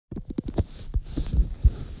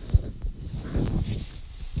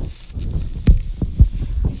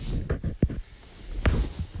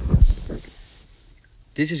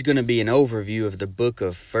This is going to be an overview of the book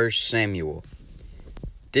of 1 Samuel.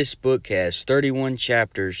 This book has 31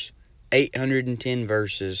 chapters, 810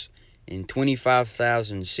 verses, and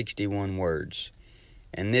 25,061 words.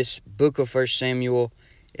 And this book of 1 Samuel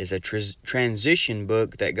is a transition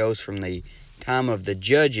book that goes from the time of the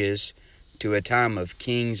judges to a time of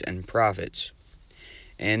kings and prophets.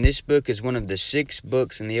 And this book is one of the 6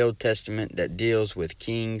 books in the Old Testament that deals with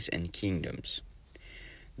kings and kingdoms.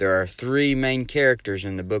 There are 3 main characters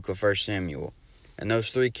in the book of 1 Samuel, and those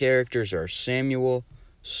 3 characters are Samuel,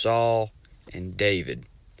 Saul, and David.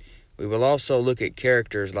 We will also look at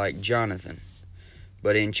characters like Jonathan.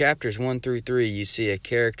 But in chapters 1 through 3, you see a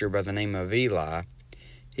character by the name of Eli.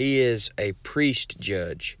 He is a priest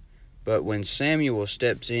judge, but when Samuel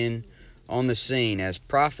steps in on the scene as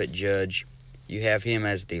prophet judge, you have him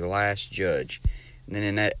as the last judge. And then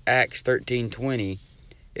in Acts 13:20,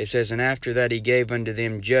 it says, "And after that he gave unto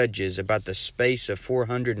them judges about the space of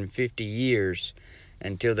 450 years,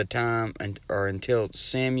 until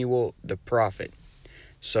Samuel the prophet."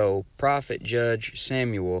 So, prophet judge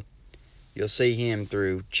Samuel, you'll see him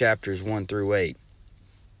through chapters 1 through 8.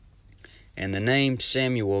 And the name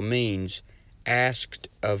Samuel means asked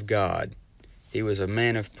of God. He was a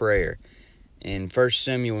man of prayer. In 1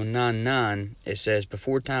 Samuel 9:9, it says,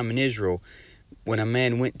 "Before time in Israel, when a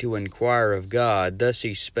man went to inquire of God, thus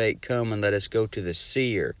he spake, Come and let us go to the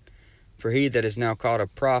seer. For he that is now called a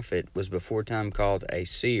prophet was before time called a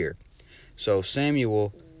seer." So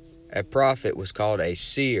Samuel, a prophet, was called a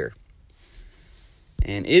seer.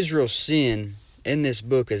 And Israel's sin in this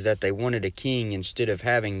book is that they wanted a king instead of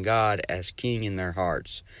having God as king in their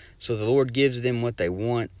hearts. So the Lord gives them what they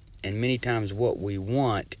want, and many times what we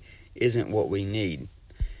want isn't what we need.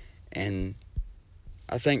 And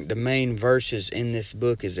I think the main verses in this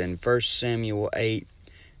book is in 1 Samuel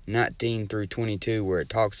 8:19 through 22, where it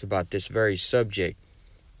talks about this very subject.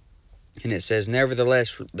 And it says,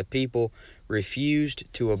 "Nevertheless the people refused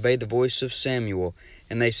to obey the voice of Samuel,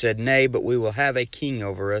 and they said, Nay, but we will have a king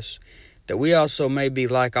over us, that we also may be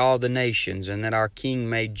like all the nations, and that our king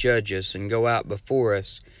may judge us, and go out before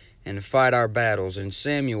us, and fight our battles. And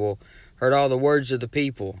Samuel heard all the words of the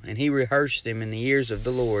people, and he rehearsed them in the ears of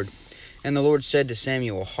the Lord. And the Lord said to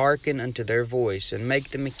Samuel, Hearken unto their voice, and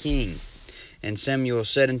make them a king. And Samuel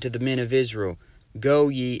said unto the men of Israel, Go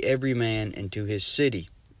ye every man into his city."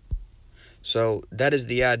 So that is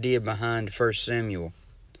the idea behind 1 Samuel.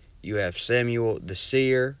 You have Samuel the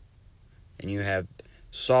seer, and you have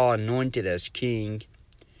Saul anointed as king.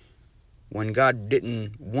 When God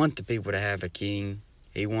didn't want the people to have a king,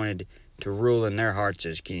 he wanted to rule in their hearts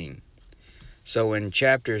as king. So in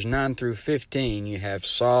chapters 9 through 15, you have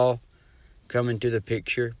Saul come into the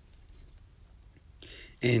picture.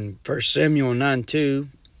 In 1 Samuel 9:2,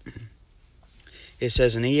 it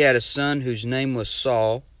says, "And he had a son whose name was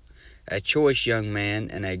Saul, a choice young man,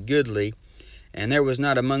 and a goodly, and there was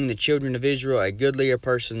not among the children of Israel a goodlier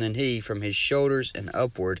person than he. From his shoulders and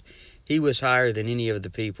upward, he was higher than any of the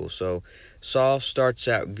people." So Saul starts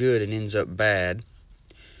out good and ends up bad.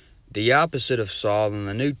 The opposite of Saul in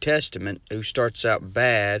the New Testament, who starts out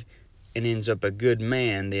bad and ends up a good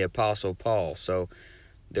man, the Apostle Paul. So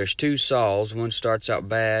there's 2 Sauls. One starts out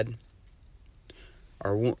bad,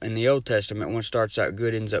 or in the Old Testament, one starts out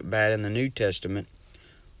good, ends up bad. In the New Testament,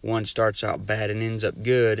 one starts out bad and ends up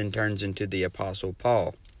good and turns into the Apostle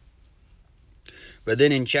Paul. But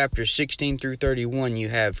then in chapters 16 through 31, you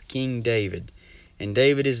have King David. And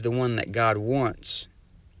David is the one that God wants,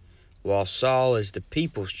 while Saul is the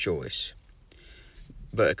people's choice.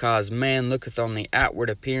 Because man looketh on the outward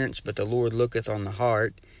appearance, but the Lord looketh on the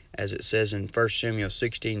heart, as it says in 1 Samuel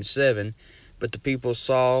 16:7. But the people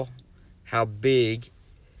saw how big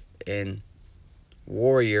and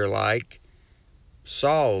warrior-like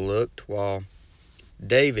Saul looked, while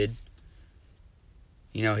David,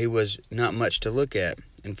 he was not much to look at.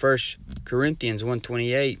 In 1 Corinthians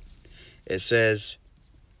 1:28, it says,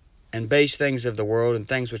 "And base things of the world, and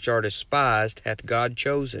things which are despised, hath God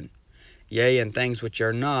chosen. Yea, and things which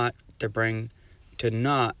are not, to bring to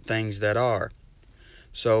naught things that are."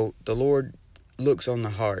 So the Lord looks on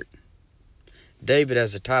the heart. David,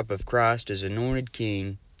 as a type of Christ, is anointed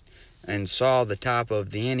king, and Saul, the type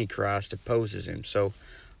of the Antichrist, opposes him. So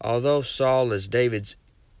although Saul is David's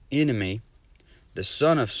enemy, the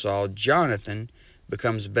son of Saul, Jonathan,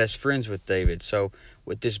 becomes best friends with David. So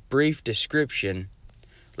with this brief description,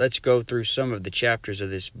 let's go through some of the chapters of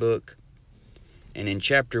this book. And in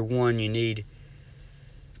chapter 1, you need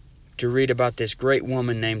to read about this great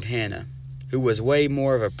woman named Hannah, who was way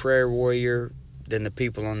more of a prayer warrior than the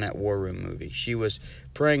people on that War Room movie. She was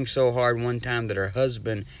praying so hard one time that her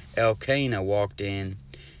husband Elkanah walked in,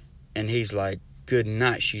 and he's like, good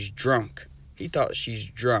night, she's drunk. He thought she's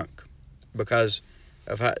drunk because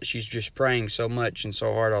of how she's just praying so much and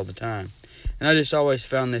so hard all the time. And I just always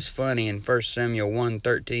found this funny. In 1 Samuel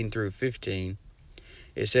 1:13 through 15,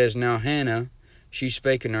 it says, "Now Hannah, she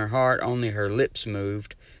spake in her heart, only her lips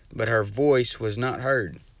moved, but her voice was not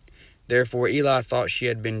heard. Therefore Eli thought she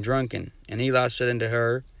had been drunken. And Eli said unto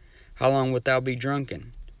her, How long wilt thou be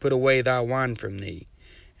drunken? Put away thy wine from thee.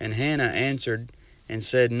 And Hannah answered and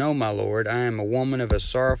said, No, my lord, I am a woman of a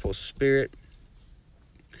sorrowful spirit.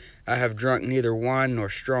 I have drunk neither wine nor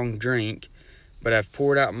strong drink, but have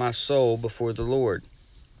poured out my soul before the Lord."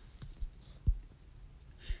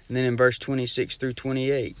 And then in verse 26 through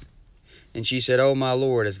 28, "And she said, O my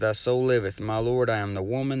Lord, as thy soul liveth, my Lord, I am the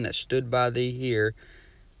woman that stood by thee here,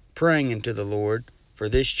 praying unto the Lord. For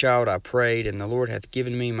this child I prayed, and the Lord hath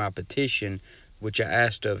given me my petition, which I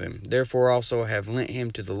asked of him. Therefore also I have lent him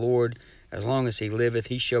to the Lord. As long as he liveth,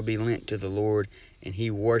 he shall be lent to the Lord. And he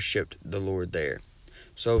worshipped the Lord there."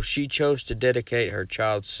 So she chose to dedicate her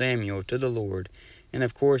child Samuel to the Lord. And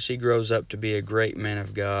of course he grows up to be a great man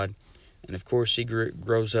of God. And of course he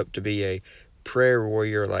grows up to be a prayer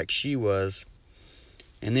warrior like she was.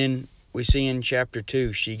 And then we see in chapter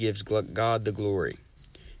 2, she gives God the glory.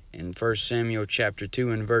 In 1 Samuel chapter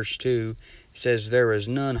 2 and verse 2, it says, "There is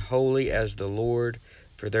none holy as the Lord,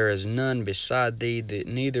 for there is none beside thee,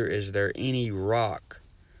 neither is there any rock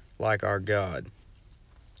like our God."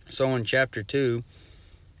 So in chapter 2,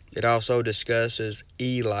 it also discusses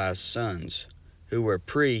Eli's sons, who were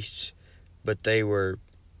priests, but they were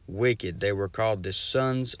wicked. They were called the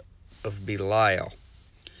sons of Belial.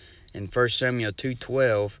 In 1 Samuel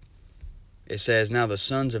 2:12, it says, "Now the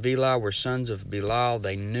sons of Eli were sons of Belial,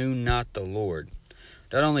 they knew not the Lord."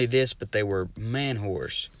 Not only this, but they were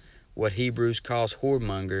man-whores, what Hebrews calls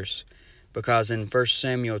whoremongers, because in 1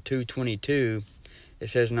 Samuel 2:22, it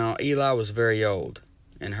says, "Now Eli was very old,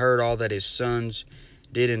 and heard all that his sons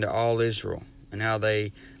did unto all Israel, and how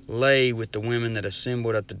they lay with the women that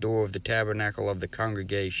assembled at the door of the tabernacle of the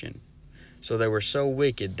congregation." So they were so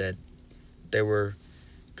wicked that they were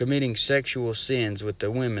committing sexual sins with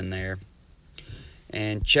the women there.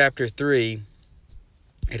 And chapter 3,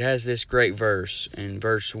 it has this great verse in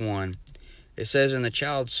verse 1. It says, "And the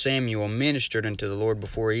child Samuel ministered unto the Lord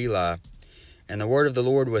before Eli, and the word of the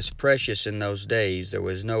Lord was precious in those days. There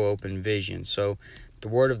was no open vision." So the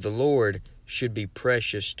word of the Lord should be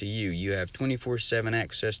precious to you. You have 24/7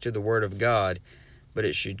 access to the word of God, but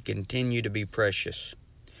it should continue to be precious.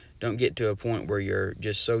 Don't get to a point where you're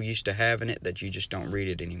just so used to having it that you just don't read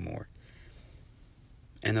it anymore.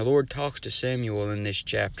 And the Lord talks to Samuel in this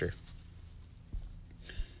chapter.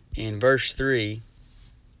 In verse 3,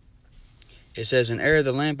 it says, "And ere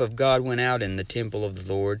the lamp of God went out in the temple of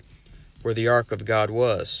the Lord, where the ark of God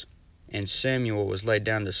was, and Samuel was laid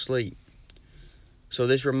down to sleep." So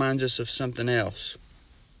this reminds us of something else.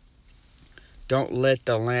 Don't let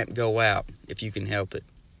the lamp go out if you can help it.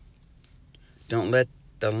 Don't let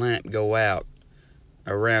the lamp go out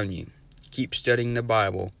around you. Keep studying the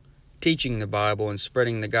Bible, teaching the Bible, and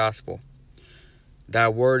spreading the gospel. "Thy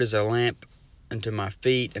word is a lamp unto my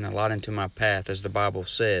feet and a light unto my path," as the Bible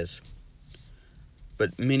says.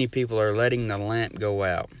 But many people are letting the lamp go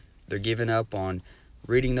out. They're giving up on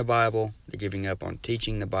reading the Bible. They're giving up on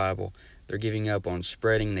teaching the Bible. They're giving up on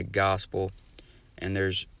spreading the gospel. And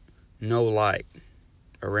there's no light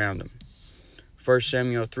around them. 1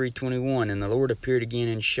 Samuel 3:21, "And the Lord appeared again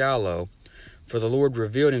in Shiloh, for the Lord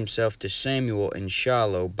revealed himself to Samuel in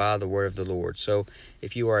Shiloh by the word of the Lord." So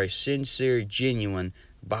if you are a sincere, genuine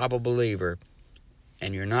Bible believer,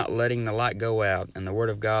 and you're not letting the light go out, and the word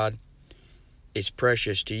of God is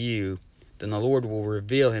precious to you, then the Lord will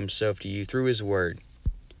reveal himself to you through his word,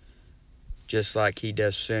 just like he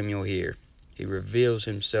does Samuel here. He reveals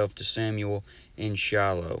himself to Samuel in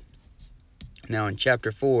Shiloh. Now in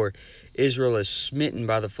chapter 4, Israel is smitten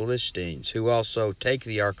by the Philistines, who also take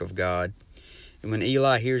the ark of God. And when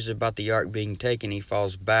Eli hears about the ark being taken, he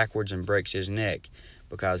falls backwards and breaks his neck,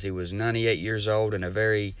 because he was 98 years old and a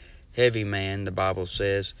very heavy man, the Bible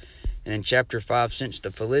says. And in chapter 5, since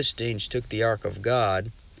the Philistines took the ark of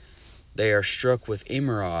God, they are struck with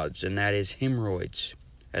emerods, and that is hemorrhoids.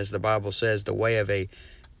 As the Bible says, the way of a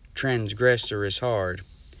transgressor is hard.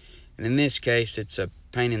 And in this case, it's a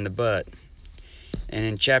pain in the butt. And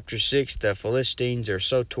in chapter 6, the Philistines are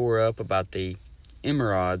so tore up about the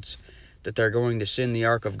emerods that they're going to send the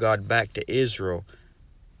ark of God back to Israel,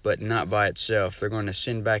 but not by itself. They're going to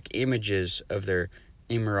send back images of their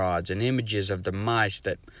emerods and images of the mice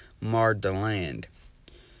that marred the land.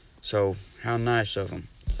 So, how nice of them.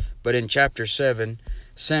 But in chapter 7,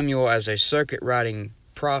 Samuel, as a circuit-riding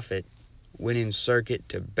prophet, went in circuit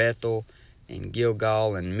to Bethel in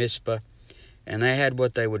Gilgal and Mizpah, and they had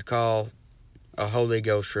what they would call a Holy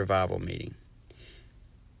Ghost revival meeting.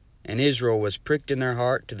 And Israel was pricked in their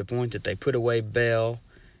heart to the point that they put away Baal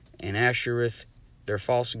and Ashereth, their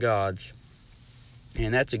false gods,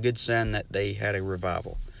 and that's a good sign that they had a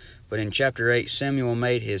revival. But in chapter 8, Samuel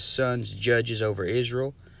made his sons judges over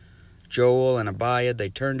Israel. Joel and Abiah, they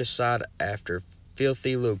turned aside after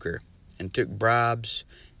filthy lucre and took bribes,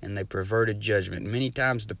 and they perverted judgment. Many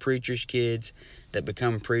times the preachers' kids that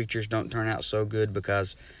become preachers don't turn out so good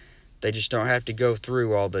because they just don't have to go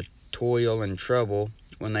through all the toil and trouble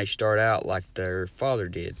when they start out like their father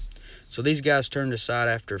did. So these guys turned aside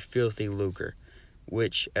after filthy lucre,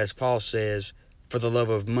 which, as Paul says, for the love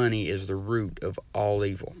of money is the root of all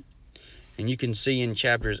evil. And you can see in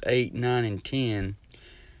chapters 8, 9, and 10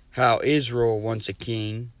 how Israel wants a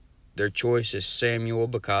king. Their choice is Samuel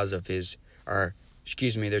because of his,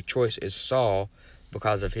 their choice is Saul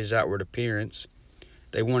because of his outward appearance.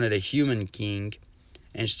 They wanted a human king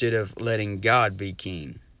instead of letting God be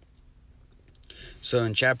king. So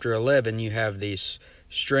in chapter 11, you have this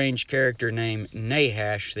strange character named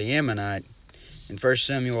Nahash the Ammonite. In 1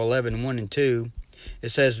 Samuel 11, 1 and 2, it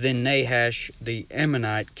says, Then Nahash the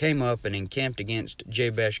Ammonite came up and encamped against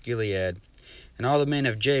Jabesh Gilead. And all the men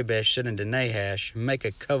of Jabesh said unto Nahash, Make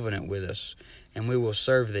a covenant with us, and we will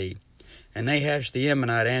serve thee. And Nahash the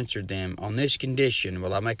Ammonite answered them, On this condition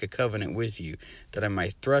will I make a covenant with you, that I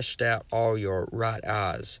may thrust out all your right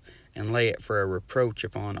eyes, and lay it for a reproach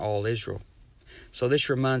upon all Israel. So this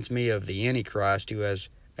reminds me of the Antichrist, who has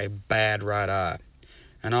a bad right eye,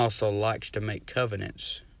 and also likes to make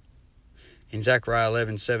covenants. In Zechariah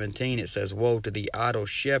 11:17 it says, Woe to the idle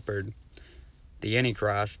shepherd, the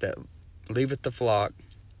Antichrist, that leaveth the flock.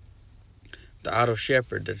 The idle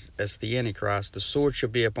shepherd, that's the Antichrist. The sword shall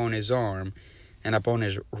be upon his arm, and upon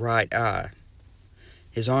his right eye.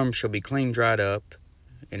 His arm shall be clean dried up,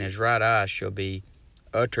 and his right eye shall be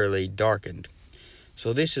utterly darkened.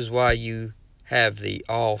 So this is why you have the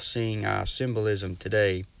all-seeing eye symbolism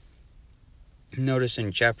today. Notice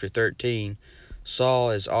in chapter 13,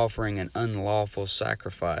 Saul is offering an unlawful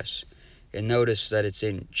sacrifice. And notice that it's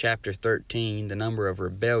in chapter 13, the number of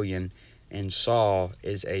rebellion, and Saul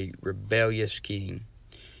is a rebellious king,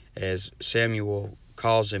 as Samuel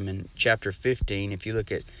calls him in chapter 15. If you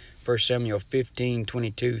look at 1 Samuel 15,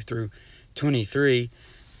 22 through 23,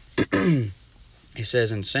 it says,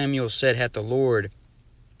 And Samuel said, Hath the Lord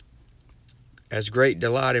as great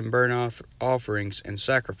delight in burnt offerings and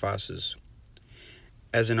sacrifices,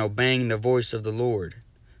 as in obeying the voice of the Lord?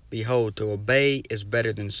 Behold, to obey is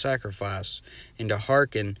better than sacrifice, and to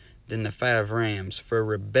hearken than the fat of rams. For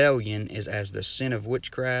rebellion is as the sin of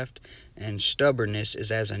witchcraft, and stubbornness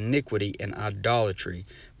is as iniquity and idolatry.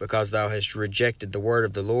 Because thou hast rejected the word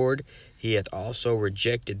of the Lord, he hath also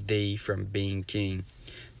rejected thee from being king.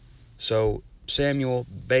 So Samuel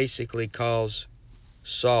basically calls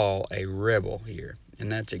Saul a rebel here,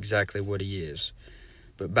 and that's exactly what he is.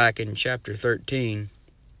 But back in chapter 13,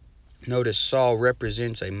 notice Saul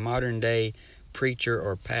represents a modern-day preacher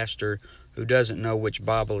or pastor who doesn't know which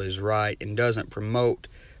Bible is right and doesn't promote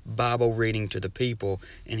Bible reading to the people,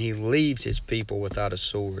 and he leaves his people without a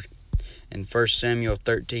sword. In 1 Samuel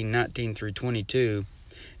 13, 19 through 22,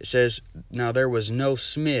 it says, Now there was no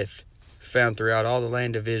smith found throughout all the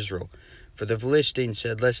land of Israel, for the Philistines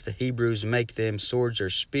said, Lest the Hebrews make them swords or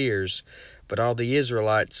spears. But all the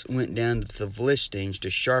Israelites went down to the Philistines to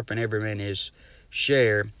sharpen every man his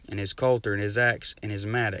share, and his coulter, and his axe, and his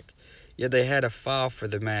mattock. Yet they had a file for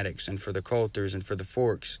the mattocks, and for the coulters, and for the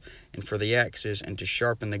forks, and for the axes, and to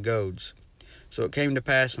sharpen the goads. So it came to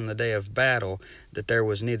pass on the day of battle, that there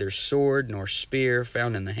was neither sword nor spear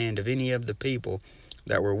found in the hand of any of the people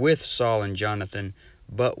that were with Saul and Jonathan,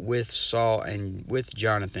 but with Saul and with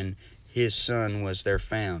Jonathan his son was there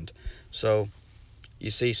found. So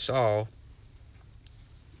you see Saul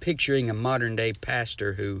picturing a modern-day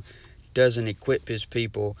pastor who doesn't equip his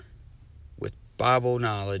people with Bible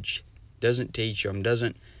knowledge, doesn't teach them,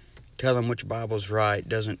 doesn't tell them which Bible's right,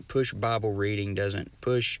 doesn't push Bible reading, doesn't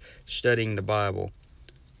push studying the Bible.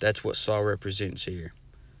 That's what Saul represents here.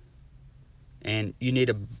 And you need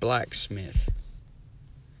a blacksmith.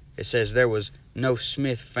 It says there was no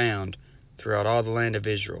smith found throughout all the land of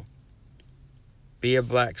Israel. Be a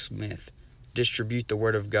blacksmith. Distribute the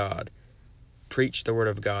Word of God. Preach the Word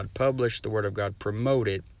of God. Publish the Word of God. Promote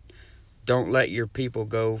it. Don't let your people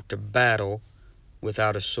go to battle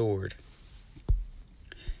without a sword.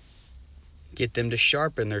 Get them to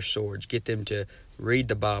sharpen their swords. Get them to read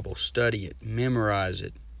the Bible, study it, memorize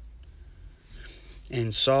it.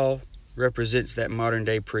 And Saul represents that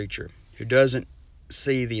modern-day preacher who doesn't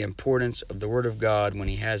see the importance of the Word of God when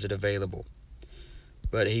he has it available.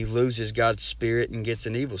 but he loses God's spirit and gets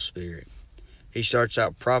an evil spirit. He starts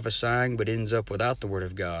out prophesying but ends up without the Word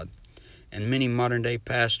of God. And many modern-day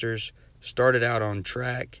pastors started out on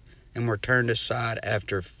track and were turned aside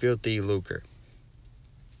after filthy lucre.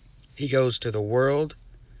 He goes to the world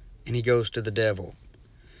and he goes to the devil.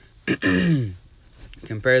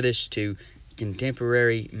 Compare this to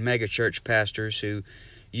contemporary megachurch pastors who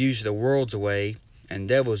use the world's way and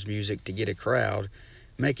devil's music to get a crowd,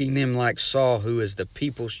 making them like Saul, who is the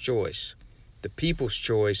people's choice. The people's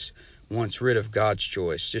choice wants rid of God's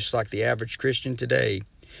choice, just like the average Christian today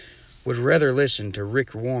would rather listen to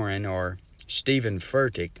Rick Warren or Stephen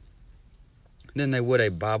Furtick than they would a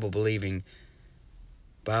Bible-believing,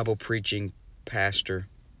 Bible-preaching pastor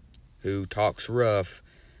who talks rough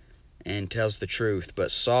and tells the truth. But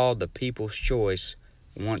Saul, the people's choice,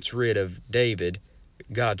 wants rid of David,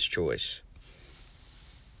 God's choice.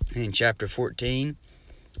 In chapter 14,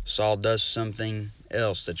 Saul does something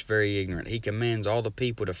else that's very ignorant. He commands all the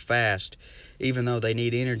people to fast, even though they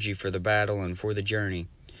need energy for the battle and for the journey.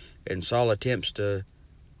 And Saul attempts to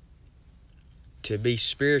be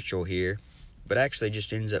spiritual here, but actually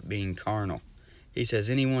just ends up being carnal. He says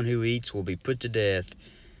anyone who eats will be put to death,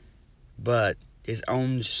 but his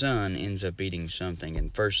own son ends up eating something. In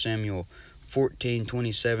 1 Samuel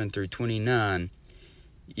 14:27 through 29,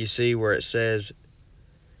 you see where it says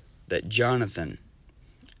that Jonathan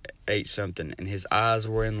ate something and his eyes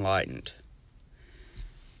were enlightened.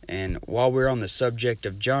 And while we're on the subject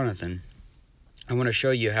of Jonathan, I want to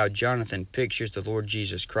show you how Jonathan pictures the Lord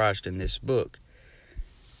Jesus Christ in this book.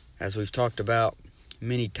 As we've talked about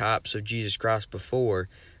many types of Jesus Christ before,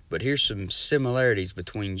 but here's some similarities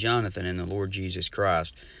between Jonathan and the Lord Jesus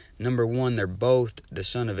Christ. Number one, they're both the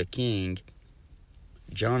son of a king.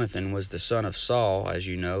 Jonathan was the son of Saul, as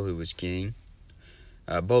you know, who was king.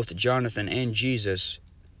 Both Jonathan and Jesus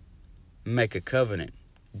make a covenant.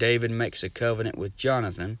 David makes a covenant with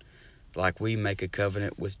Jonathan, like we make a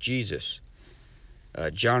covenant with Jesus.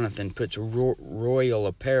 Jonathan puts royal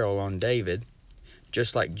apparel on David,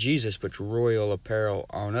 just like Jesus puts royal apparel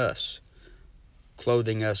on us,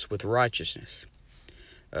 clothing us with righteousness.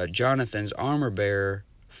 Jonathan's armor-bearer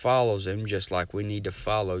follows him, just like we need to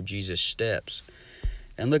follow Jesus' steps.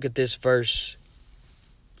 And look at this verse,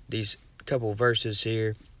 these couple verses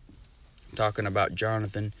here, talking about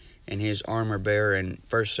Jonathan and his armor-bearer in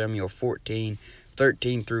 1 Samuel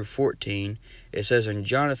 14:13 through 14. It says, "And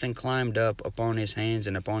Jonathan climbed up upon his hands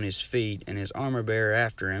and upon his feet, and his armor-bearer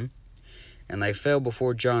after him. And they fell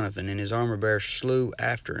before Jonathan, and his armor-bearer slew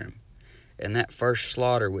after him. And that first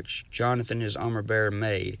slaughter which Jonathan his armor-bearer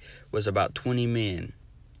made was about 20 men,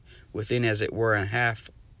 within as it were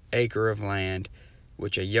 1/2 acre of land,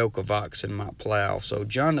 which a yoke of oxen might plow. So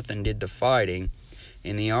Jonathan did the fighting,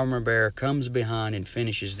 and the armor-bearer comes behind and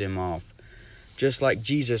finishes them off." Just like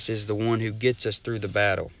Jesus is the one who gets us through the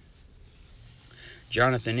battle.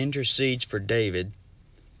 Jonathan intercedes for David,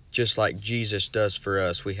 just like Jesus does for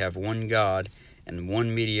us. We have one God and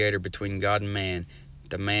one mediator between God and man,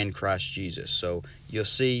 the man Christ Jesus. So you'll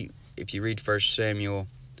see, if you read 1 Samuel,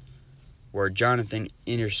 where Jonathan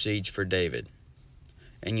intercedes for David.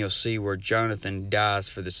 And you'll see where Jonathan dies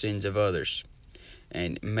for the sins of others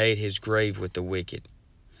and made his grave with the wicked.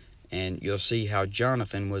 And you'll see how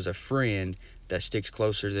Jonathan was a friend that sticks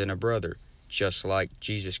closer than a brother, just like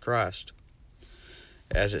Jesus Christ.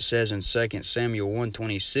 As it says in 2 Samuel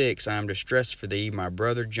 1:26, "I am distressed for thee, my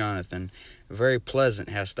brother Jonathan. Very pleasant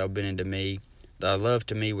hast thou been unto me. Thy love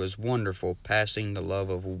to me was wonderful, passing the love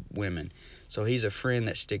of women." So he's a friend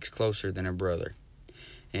that sticks closer than a brother.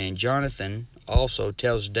 And Jonathan also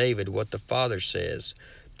tells David what the Father says,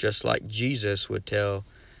 just like Jesus would tell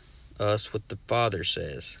us what the Father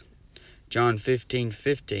says. John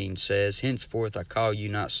 15:15 says, "Henceforth I call you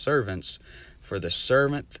not servants, for the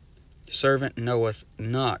servant knoweth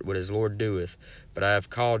not what his Lord doeth, but I have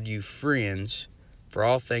called you friends, for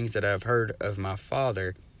all things that I have heard of my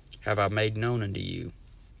Father have I made known unto you."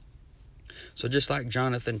 So just like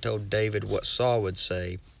Jonathan told David what Saul would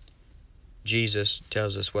say, Jesus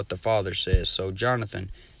tells us what the Father says. So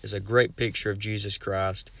Jonathan is a great picture of Jesus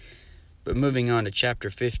Christ. But moving on to chapter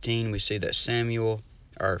 15, we see that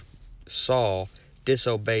Saul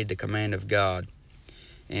disobeyed the command of God.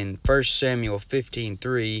 In 1 Samuel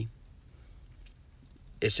 15:3,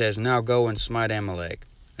 it says, "Now go and smite Amalek,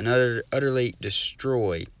 and utterly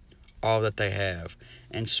destroy all that they have,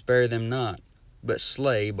 and spare them not, but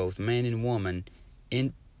slay both man and woman,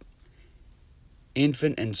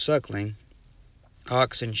 infant and suckling,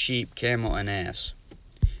 ox and sheep, camel and ass."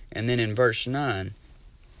 And then in verse 9,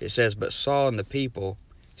 it says, "But Saul and the people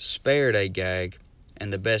spared Agag,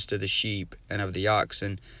 and the best of the sheep, and of the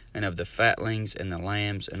oxen, and of the fatlings and the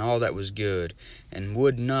lambs, and all that was good, and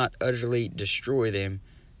would not utterly destroy them,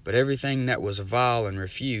 but everything that was vile and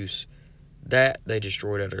refuse, that they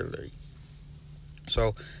destroyed utterly.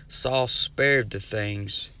 So Saul spared the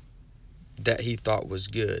things that he thought was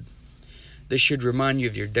good. This should remind you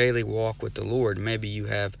of your daily walk with the Lord. Maybe you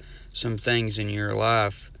have some things in your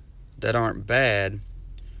life that aren't bad,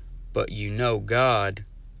 but you know God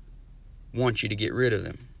wants you to get rid of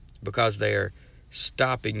them because they are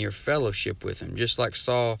stopping your fellowship with Him, just like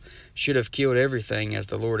Saul should have killed everything as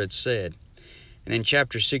the Lord had said. And in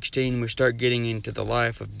chapter 16, we start getting into the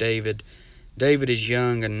life of David. David is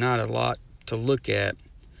young and not a lot to look at,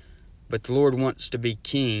 but the Lord wants to be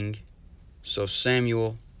king, so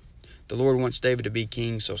the Lord wants David to be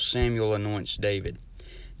king, so Samuel anoints David.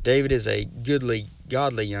 David is a goodly,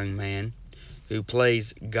 godly young man who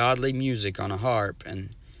plays godly music on a harp, and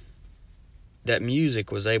that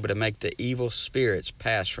music was able to make the evil spirits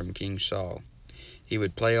pass from King Saul. He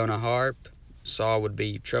would play on a harp, Saul would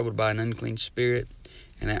be troubled by an unclean spirit,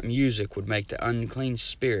 and that music would make the unclean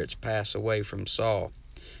spirits pass away from Saul.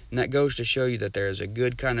 And that goes to show you that there is a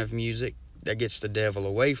good kind of music that gets the devil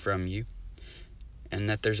away from you, and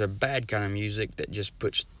that there's a bad kind of music that just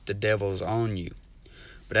puts the devils on you.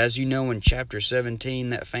 But as you know, in chapter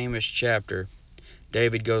 17, that famous chapter,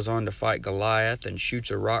 David goes on to fight Goliath and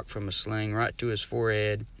shoots a rock from a sling right to his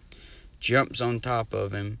forehead, jumps on top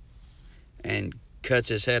of him, and cuts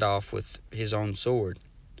his head off with his own sword.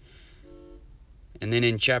 And then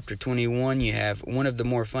in chapter 21, you have one of the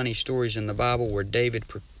more funny stories in the Bible where David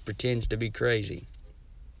pretends to be crazy.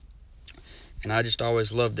 And I just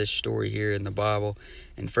always love this story here in the Bible.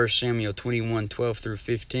 In 1 Samuel 21:12 through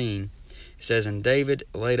 15, it says, "And David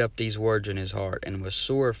laid up these words in his heart, and was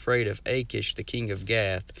sore afraid of Achish the king of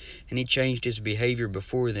Gath. And he changed his behavior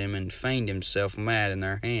before them, and feigned himself mad in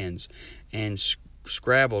their hands, and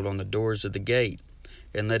scrabbled on the doors of the gate,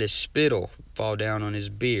 and let his spittle fall down on his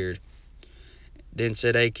beard. Then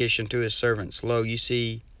said Achish unto his servants, Lo, you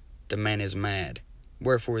see the man is mad.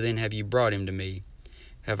 Wherefore then have you brought him to me?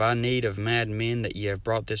 Have I need of mad men, that ye have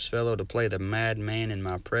brought this fellow to play the mad man in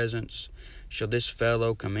my presence? Shall this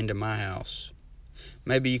fellow come into my house?"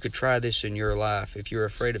 Maybe you could try this in your life. If you're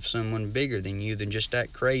afraid of someone bigger than you, then just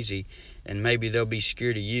act crazy, and maybe they'll be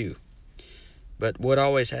scared of you. But what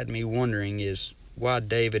always had me wondering is why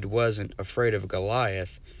David wasn't afraid of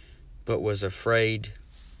Goliath, but was afraid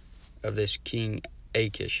of this King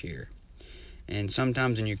Achish here. And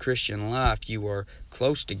sometimes in your Christian life, you are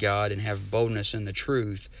close to God and have boldness in the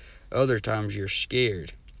truth. Other times you're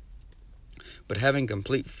scared. But having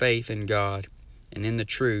complete faith in God and in the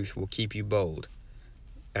truth will keep you bold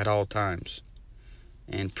at all times.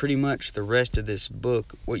 And pretty much the rest of this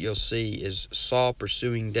book, what you'll see is Saul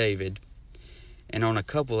pursuing David. And on a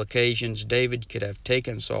couple occasions, David could have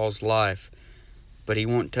taken Saul's life, but he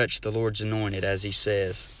won't touch the Lord's anointed, as he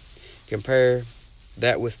says. Compare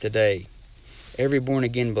that with today. Every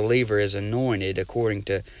born-again believer is anointed according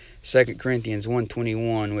to 2 Corinthians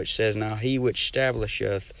 1:21, which says, Now he which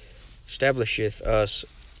establisheth us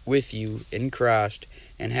with you in Christ,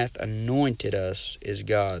 and hath anointed us, is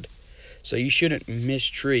God. So you shouldn't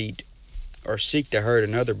mistreat or seek to hurt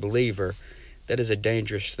another believer. That is a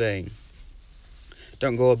dangerous thing.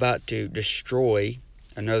 Don't go about to destroy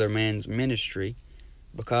another man's ministry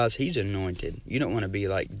because he's anointed. You don't want to be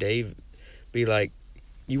like David.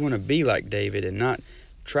 You want to be like David and not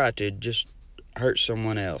try to just hurt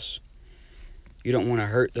someone else. You don't want to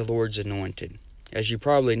hurt the Lord's anointed. As you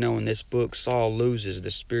probably know, in this book, Saul loses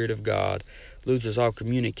the Spirit of God, loses all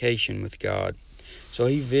communication with God. So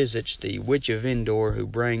he visits the witch of Endor, who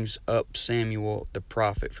brings up Samuel the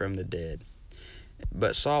prophet from the dead.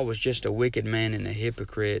 But Saul was just a wicked man and a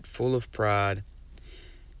hypocrite, full of pride.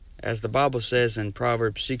 As the Bible says in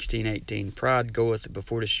Proverbs 16:18, Pride goeth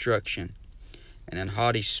before destruction, and an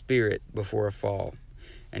haughty spirit before a fall.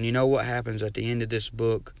 And you know what happens at the end of this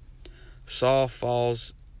book? Saul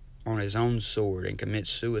falls on his own sword and commits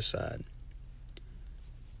suicide.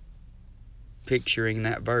 Picturing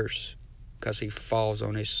that verse, because he falls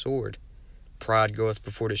on his sword. Pride goeth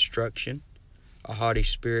before destruction, a haughty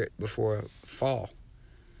spirit before a fall.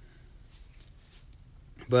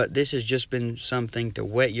 But this has just been something to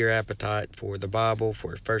whet your appetite for the Bible,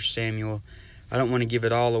 for 1 Samuel. I don't want to give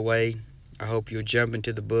it all away. I hope you'll jump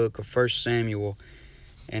into the book of 1 Samuel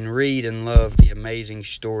and read and love the amazing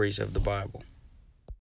stories of the Bible.